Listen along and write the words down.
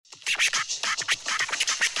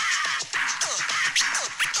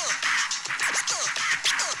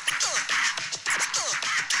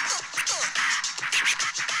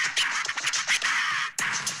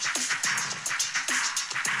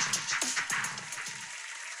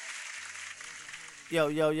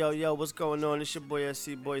Yo, what's going on? It's your boy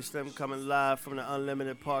SC Boy Slim coming live from the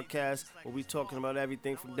Unlimited Podcast where we talking about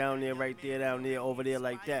everything from down there, right there, down there, over there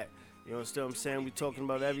like that. You understand what I'm saying? We talking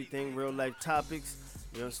about everything, real life topics.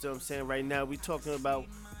 You understand what I'm saying? Right now we talking about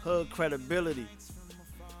hood credibility.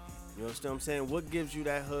 You understand what I'm saying? What gives you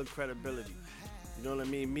that hood credibility? You know what I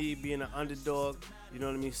mean? Me being an underdog, you know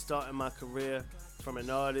what I mean? Starting my career from an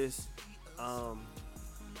artist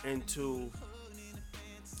into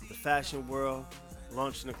the fashion world,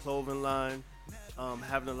 launching a clothing line,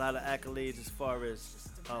 having a lot of accolades as far as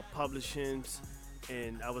publishings,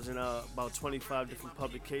 and I was in about 25 different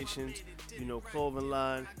publications, clothing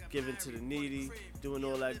line, giving to the needy, doing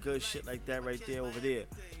all that good shit like that right there over there.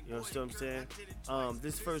 You understand what I'm saying?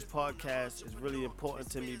 This first podcast is really important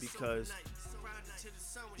to me because,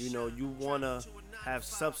 you want to have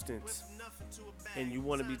substance and you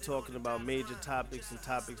want to be talking about major topics and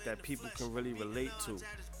topics that people can really relate to.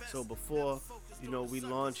 So before, we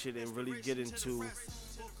launch it and really get into,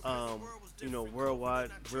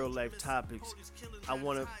 worldwide, real life topics, I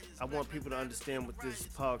want people to understand what this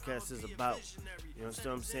podcast is about. You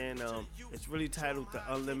understand what I'm saying? It's really titled the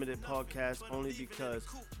Unlimited Podcast only because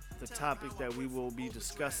the topic that we will be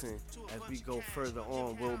discussing as we go further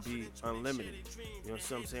on will be unlimited. You know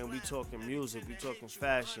what I'm saying? We talking music, we talking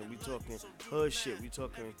fashion, we talking hood shit, we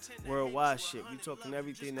talking worldwide shit, we talking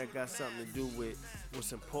everything that got something to do with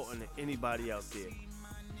what's important to anybody out there.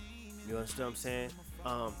 You understand what I'm saying?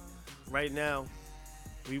 Right now,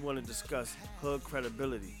 we want to discuss hood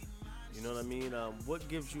credibility. You know what I mean? What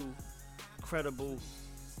gives you credible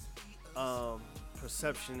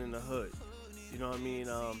perception in the hood? You know what I mean?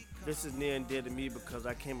 This is near and dear to me because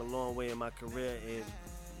I came a long way in my career and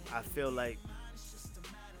I feel like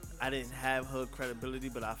I didn't have hood credibility,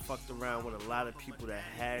 but I fucked around with a lot of people that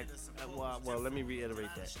had. Well, let me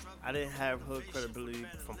reiterate that. I didn't have hood credibility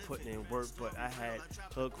from putting in work, but I had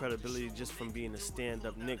hood credibility just from being a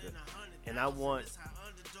stand-up nigga. And I want,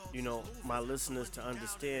 my listeners to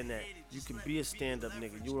understand that you can be a stand-up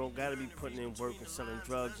nigga. You don't gotta be putting in work and selling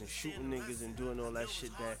drugs and shooting niggas and doing all that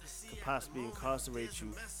shit that could possibly incarcerate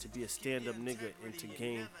you to be a stand-up nigga and to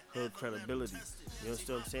gain hood credibility. You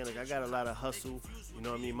understand what I'm saying? Like, I got a lot of hustle. You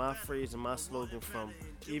know what I mean? My phrase and my slogan from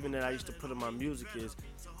even that I used to put in my music is,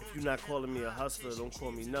 if you're not calling me a hustler, don't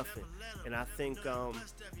call me nothing. And I think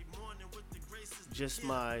just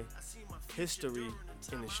my history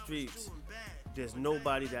in the streets, there's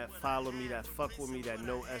nobody that follow me, that fuck with me, that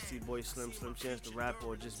know SC Boy Slim Chance the Rapper,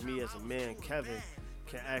 or just me as a man, Kevin,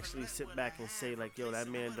 can actually sit back and say like, yo, that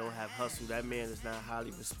man don't have hustle, that man is not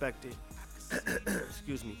highly respected,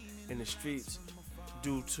 excuse me, in the streets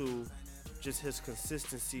due to just his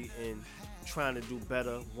consistency in trying to do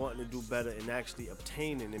better, wanting to do better, and actually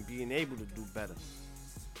obtaining and being able to do better.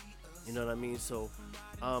 You know what I mean? So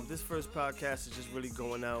this first podcast is just really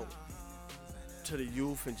going out to the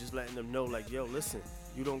youth and just letting them know, like, yo, listen,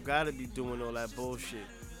 you don't gotta be doing all that bullshit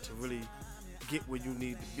to really get where you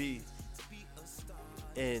need to be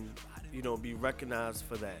and, be recognized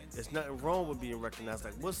for that. There's nothing wrong with being recognized.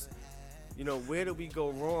 Like, where do we go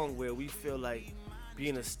wrong where we feel like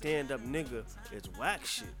being a stand-up nigga is whack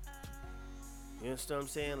shit? You understand what I'm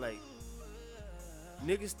saying? Like,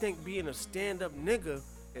 niggas think being a stand-up nigga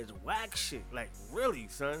is whack shit. Like, really,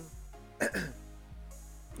 son?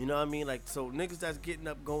 You know what I mean? Like, so niggas that's getting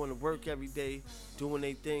up, going to work every day, doing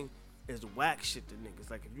their thing, is whack shit to niggas.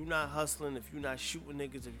 Like, if you not hustling, if you not shooting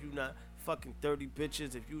niggas, if you not fucking 30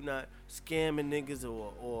 bitches, if you not scamming niggas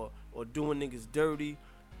or doing niggas dirty,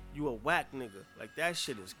 you a whack nigga. Like, that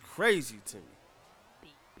shit is crazy to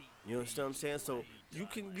me. You understand what I'm saying? So you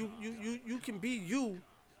can be you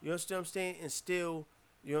understand what I'm saying, and still,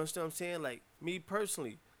 you understand what I'm saying? Like, me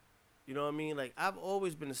personally, you know what I mean? Like, I've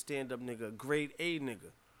always been a stand-up nigga, a grade A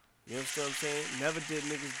nigga. You understand what I'm saying? Never did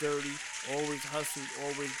niggas dirty, always hustled,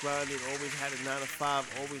 always grinded, always had a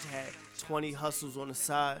 9-to-5, always had 20 hustles on the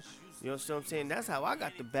side. You understand what I'm saying? That's how I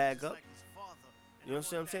got the bag up. You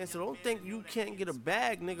understand what I'm saying? So don't think you can't get a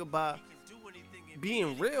bag, nigga, by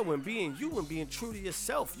being real and being you and being true to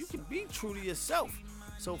yourself. You can be true to yourself.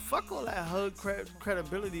 So fuck all that hood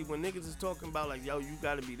credibility when niggas is talking about like, yo, you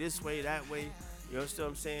gotta be this way, that way. You understand what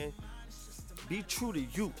I'm saying? Be true to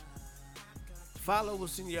you. Follow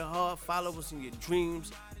what's in your heart, follow what's in your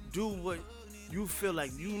dreams, do what you feel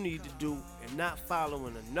like you need to do and not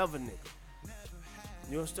following another nigga.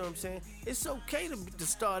 You understand what I'm saying? It's okay to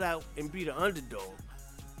start out and be the underdog.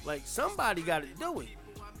 Like, somebody gotta do it.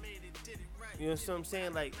 You understand what I'm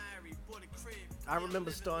saying? Like, I remember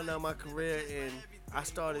starting out my career and I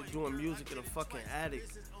started doing music in a fucking attic.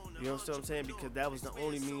 You know what I'm saying? Because that was the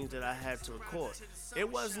only means that I had to record. It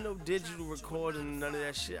wasn't no digital recording and none of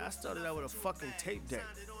that shit. I started out with a fucking tape deck.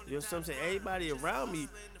 You know what I'm saying? Everybody around me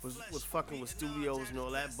was fucking with studios and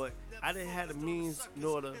all that, but I didn't have the means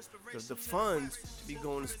nor the funds to be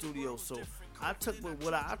going to studios. So I took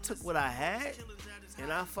what I had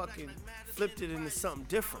and I fucking flipped it into something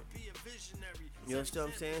different. You know what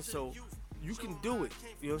I'm saying? So you can do it.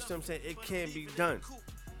 You know what I'm saying? It can be done.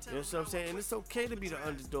 You know what I'm saying? And it's okay to be the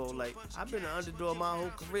underdog. Like, I've been an underdog my whole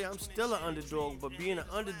career. I'm still an underdog, but being an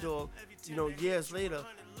underdog, you know, years later,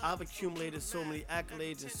 I've accumulated so many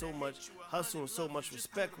accolades and so much hustle and so much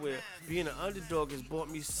respect where being an underdog has bought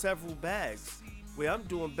me several bags where I'm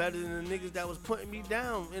doing better than the niggas that was putting me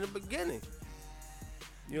down in the beginning.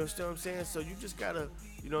 You understand what I'm saying? So you just gotta,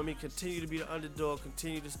 you know what I mean, continue to be the underdog,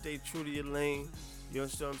 continue to stay true to your lane. You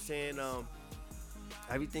understand what I'm saying?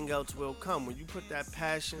 Everything else will come. When you put that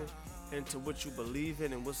passion into what you believe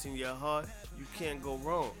in and what's in your heart, you can't go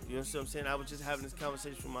wrong. You know what I'm saying? I was just having this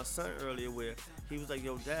conversation with my son earlier where he was like,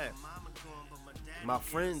 yo, Dad, my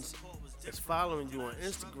friends is following you on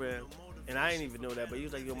Instagram. And I didn't even know that, but he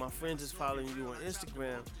was like, yo, my friends is following you on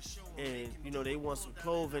Instagram. And, you know, they want some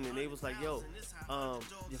clothing. And they was like, yo,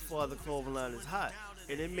 your father's clothing line is hot.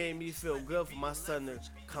 And it made me feel good for my son to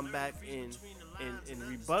come back and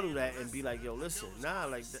rebuttal that and be like, yo, listen, nah,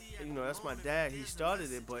 like, you know, that's my dad. He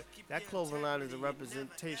started it, but that clothing line is a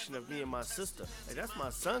representation of me and my sister. Like, that's my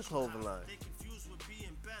son's clothing line.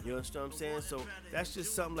 You understand what I'm saying? So that's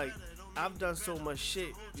just something like, I've done so much shit,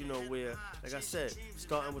 you know, where, like I said,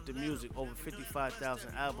 starting with the music, over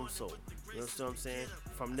 55,000 albums sold. You understand what I'm saying?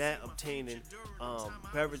 From that, obtaining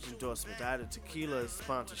beverage endorsements. I had a tequila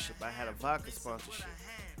sponsorship. I had a vodka sponsorship.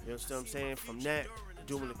 You understand what I'm saying? From that,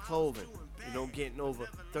 doing the clothing. You know, getting over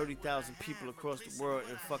 30,000 people across the world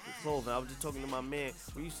in fucking clothing. I was just talking to my man.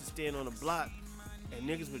 We used to stand on the block and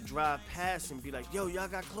niggas would drive past and be like, yo, y'all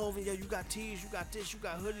got clothing? Yo, you got tees, you got this, you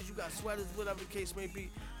got hoodies, you got sweaters, whatever the case may be,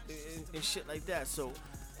 and shit like that. So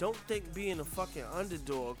don't think being a fucking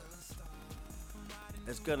underdog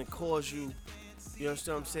is gonna cause you, you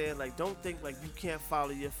understand what I'm saying? Like, don't think like you can't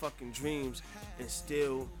follow your fucking dreams and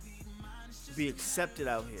still be accepted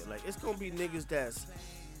out here. Like, it's gonna be niggas that's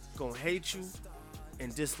gonna hate you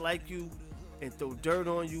and dislike you and throw dirt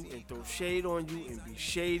on you and throw shade on you and be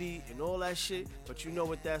shady and all that shit. But you know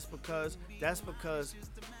what that's because? That's because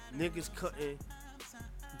niggas couldn't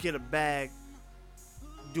get a bag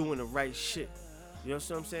doing the right shit. You know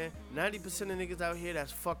what I'm saying? 90% of niggas out here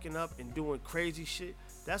that's fucking up and doing crazy shit,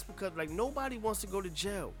 that's because, like, nobody wants to go to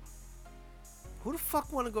jail. Who the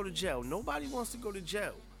fuck want to go to jail? Nobody wants to go to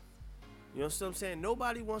jail. You know what I'm saying?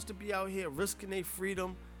 Nobody wants to be out here risking their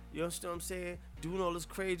freedom. You understand what I'm saying? Doing all this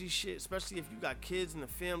crazy shit, especially if you got kids and a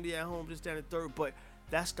family at home, this, that, and the third. But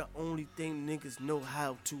that's the only thing niggas know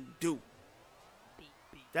how to do.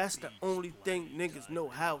 That's the only thing niggas know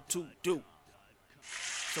how to do.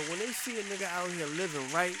 So when they see a nigga out here living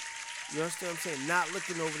right, you understand what I'm saying? Not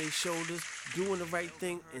looking over their shoulders, doing the right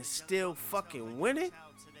thing, and still fucking winning,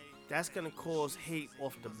 that's gonna cause hate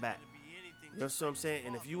off the bat. You know what I'm saying?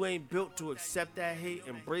 And if you ain't built to accept that hate,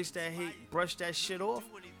 embrace that hate, brush that shit off,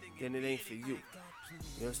 then it ain't for you.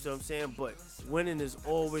 You understand what I'm saying? But winning is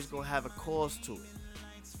always gonna have a cost to it.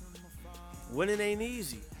 Winning ain't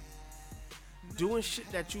easy. Doing shit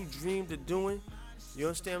that you dreamed of doing, you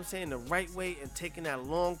understand what I'm saying, the right way and taking that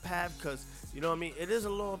long path, because, you know what I mean, it is a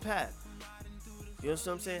long path. You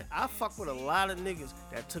understand what I'm saying? I fuck with a lot of niggas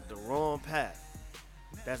that took the wrong path,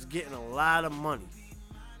 that's getting a lot of money,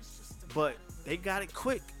 but they got it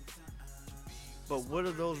quick. But what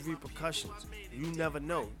are those repercussions? You never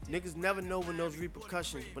know. Niggas never know when those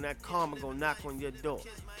repercussions, when that karma gonna knock on your door.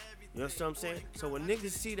 You understand what I'm saying? So when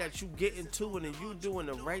niggas see that you getting to it and you doing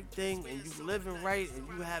the right thing and you living right and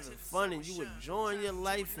you having fun and you enjoying your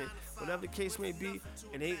life and whatever the case may be,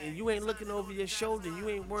 and you ain't looking over your shoulder, you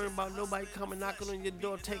ain't worrying about nobody coming knocking on your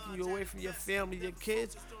door, taking you away from your family, your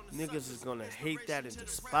kids, niggas is gonna hate that and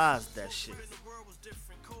despise that shit.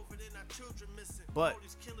 But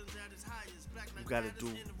you gotta do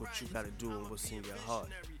what you gotta do and what's in your heart.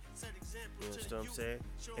 You understand what I'm saying?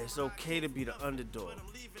 It's okay to be the underdog.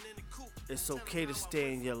 It's okay to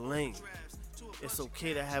stay in your lane. It's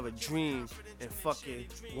okay to have a dream and fucking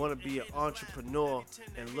want to be an entrepreneur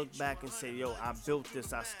and look back and say, yo, I built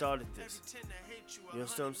this, I started this. You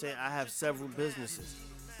understand what I'm saying? I have several businesses.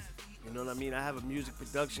 You know what I mean? I have a music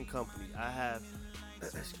production company. I have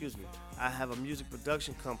a music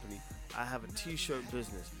production company. I have a t-shirt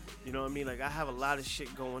business. You know what I mean? Like, I have a lot of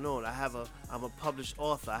shit going on. I'm a published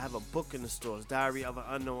author. I have a book in the stores, Diary of an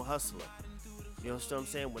Unknown Hustler. You know what I'm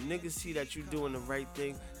saying? When niggas see that you doing the right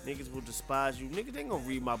thing, niggas will despise you. Niggas ain't gonna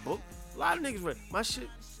read my book. A lot of niggas read my shit.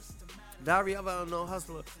 Diary of an Unknown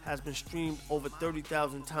Hustler has been streamed over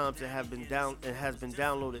 30,000 times and has been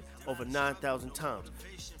downloaded over 9,000 times.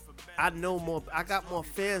 I know more. I got more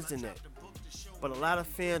fans than that. But a lot of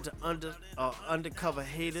fans are undercover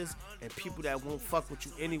haters and people that won't fuck with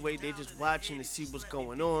you anyway. They just watching to see what's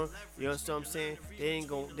going on. You understand what I'm saying? They ain't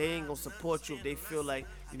gonna support you if they feel like,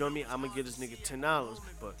 you know what I mean, I'm gonna give this nigga $10.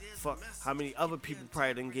 But fuck, how many other people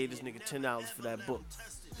probably done gave this nigga $10 for that book?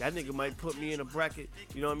 That nigga might put me in a bracket,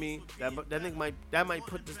 you know what I mean? That nigga might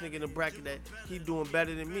put this nigga in a bracket that he doing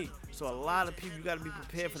better than me. So a lot of people, you gotta be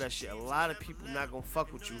prepared for that shit. A lot of people not gonna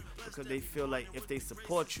fuck with you because they feel like if they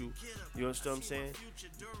support you, you understand what I'm saying?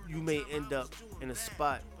 You may end up in a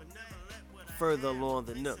spot further along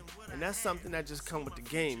than them. And that's something that just come with the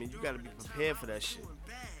game, and you gotta be prepared for that shit.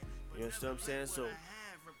 You understand what I'm saying? So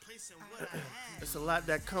it's a lot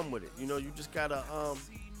that come with it. You know, you just gotta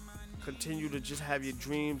continue to just have your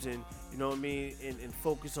dreams and, you know what I mean, and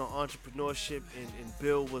focus on entrepreneurship and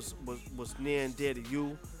build what's near and dear to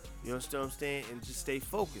you. You understand what I'm saying? And just stay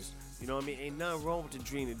focused. You know what I mean? Ain't nothing wrong with the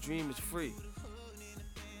dream. The dream is free.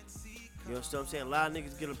 You understand what I'm saying? A lot of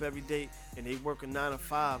niggas get up every day and they work a 9 to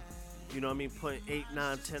 5, you know what I mean, putting 8,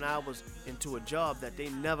 9, 10 hours into a job that they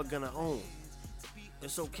never gonna own.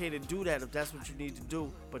 It's okay to do that if that's what you need to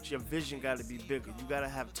do, but your vision got to be bigger. You got to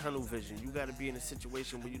have tunnel vision. You got to be in a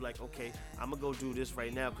situation where you're like, okay, I'm going to go do this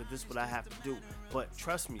right now because this is what I have to do. But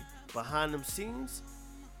trust me, behind them scenes,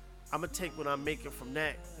 I'm going to take what I'm making from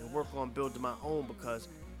that and work on building my own, because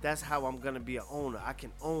that's how I'm going to be an owner. I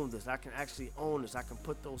can own this. I can actually own this. I can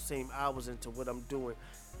put those same hours into what I'm doing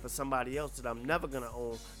for somebody else that I'm never going to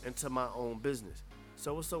own into my own business.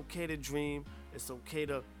 So it's okay to dream. It's okay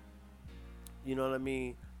to, you know what I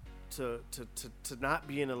mean, to not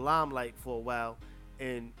be in the limelight for a while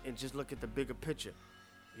and just look at the bigger picture.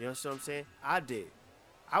 You know what I'm saying? I did.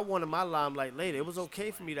 I wanted my limelight later. It was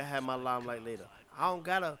okay for me to have my limelight later. I don't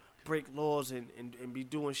gotta break laws and be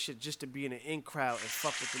doing shit just to be in the in crowd and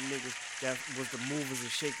fuck with the niggas that was the movers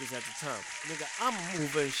and shakers at the time. Nigga, I'm a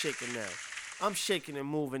mover and shaker now. I'm shaking and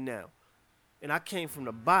moving now. And I came from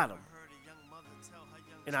the bottom.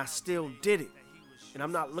 And I still did it. And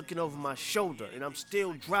I'm not looking over my shoulder, and I'm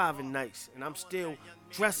still driving nice, and I'm still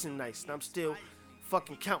dressing nice, and I'm still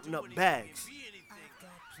fucking counting up bags.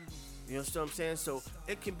 You understand what I'm saying? So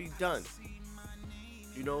it can be done.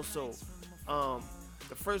 You know, so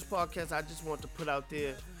the first podcast I just want to put out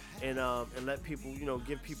there and let people, you know,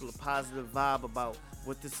 give people a positive vibe about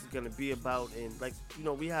what this is gonna be about. And like, you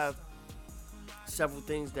know, we have several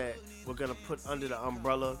things that we're gonna put under the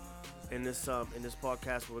umbrella in this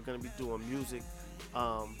podcast. Where we're gonna be doing music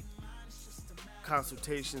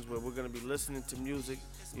consultations, where we're going to be listening to music,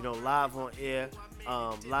 you know, live on air,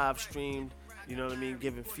 live streamed, you know what I mean,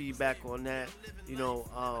 giving feedback on that. You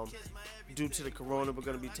know, due to the corona, we're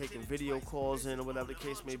going to be taking video calls in or whatever the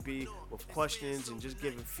case may be with questions and just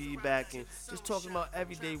giving feedback and just talking about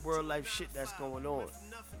everyday world life shit that's going on.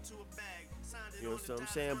 You know what I'm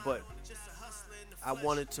saying? But I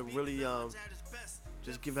wanted to really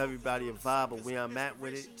just give everybody a vibe of where I'm at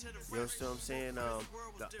with it. You know what I'm saying?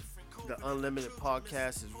 The Unlimited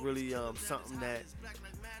podcast is really something that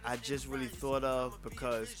I just really thought of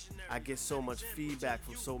because I get so much feedback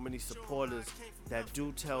from so many supporters that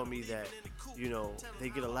do tell me that, you know, they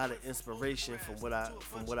get a lot of inspiration from what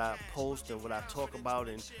I post and what I talk about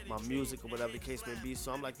in my music or whatever the case may be.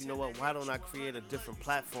 So I'm like, you know what, why don't I create a different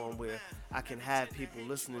platform where I can have people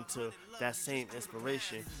listening to that same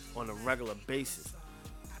inspiration on a regular basis?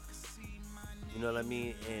 You know what I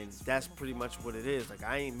mean? And that's pretty much what it is. Like,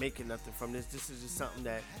 I ain't making nothing from this. This is just something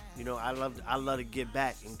that, you know, I love to give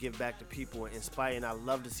back and give back to people and inspire, and I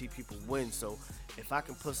love to see people win. So if I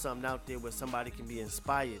can put something out there where somebody can be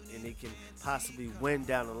inspired and they can possibly win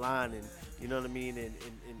down the line, and you know what I mean, and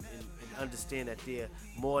understand that they're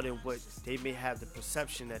more than what they may have the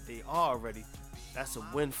perception that they are already, that's a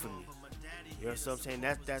win for me. You know what I'm saying?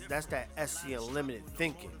 That's that SC Unlimited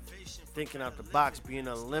thinking out the box, being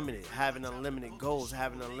unlimited, having unlimited goals,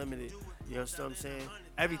 having unlimited, you know what I'm saying?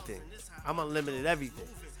 Everything. I'm unlimited everything.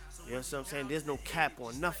 You know what I'm saying? There's no cap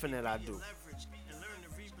on nothing that I do.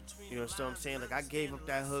 You know what I'm saying? Like, I gave up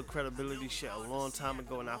that hood credibility shit a long time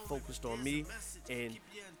ago, and I focused on me, and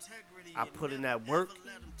I put in that work.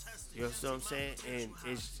 You know what I'm saying? And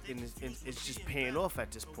it's just paying off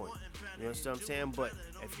at this point. You know what I'm saying? But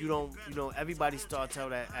if you don't, you know, everybody starts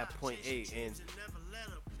out at point A, and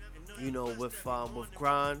you know, with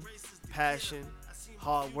grind, passion,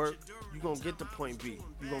 hard work, you're going to get to point B.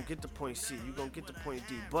 You're going to get to point C. You're going to get to point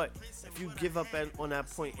D. But if you give up on that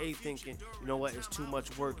point A thinking, you know what, it's too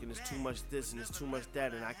much work and it's too much this and it's too much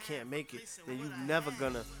that and I can't make it, then you're never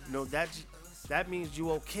going to, you know, that means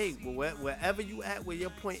you okay. Wherever you at, where your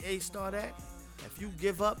point A start at, if you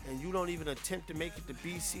give up and you don't even attempt to make it to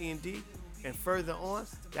B, C, and D, and further on,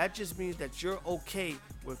 that just means that you're okay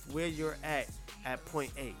with where you're at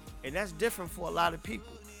point A. And that's different for a lot of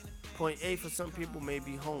people. Point A for some people may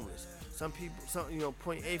be homeless.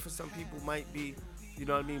 Point A for some people might be, you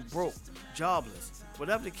know what I mean, broke, jobless,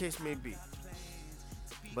 whatever the case may be.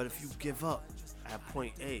 But if you give up at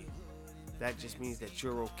point A, that just means that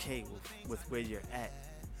you're okay with where you're at.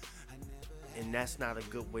 And that's not a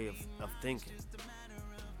good way of thinking.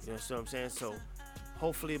 You know what I'm saying? So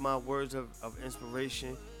hopefully my words of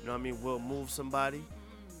inspiration, you know what I mean, will move somebody.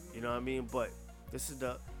 You know what I mean? But this is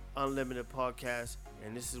the Unlimited Podcast,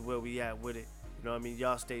 and this is where we at with it. You know what I mean?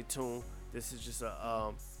 Y'all stay tuned. This is just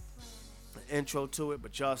an intro to it,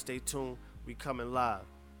 but y'all stay tuned. We coming live.